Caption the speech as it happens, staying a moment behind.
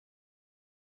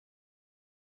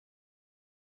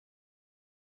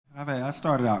I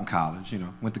started out in college, you know,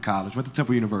 went to college, went to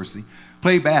Temple University,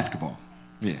 played basketball.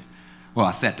 Yeah. Well,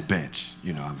 I sat the bench,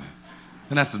 you know.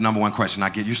 And that's the #1 question I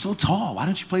get. You're so tall. Why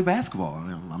don't you play basketball?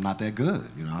 I'm not that good,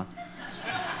 you know.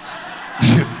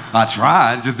 I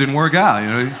tried, it just didn't work out, you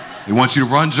know. They want you to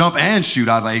run, jump, and shoot.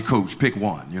 I was like, hey, coach, pick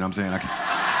one. You know what I'm saying? I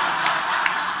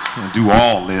can't do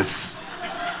all this.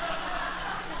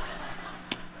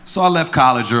 So I left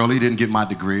college early, didn't get my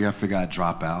degree. I figured I'd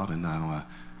drop out, and now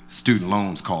student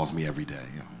loans calls me every day.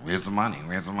 You know, where's the money?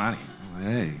 Where's the money?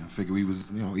 Hey, I figured we was,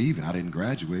 you know, even. I didn't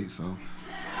graduate, so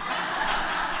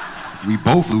we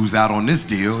both lose out on this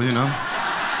deal, you know.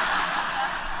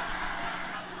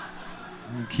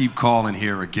 Keep calling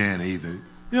here again either.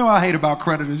 You know what I hate about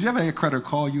creditors? You ever had a creditor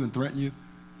call you and threaten you?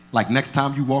 Like next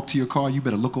time you walk to your car, you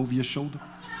better look over your shoulder.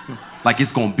 Like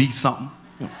it's gonna be something.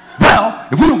 Well,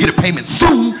 if we don't get a payment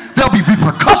soon, there'll be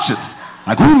repercussions.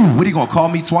 Like, ooh, what are you gonna call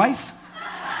me twice?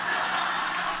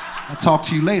 I'll talk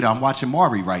to you later. I'm watching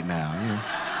Maury right now.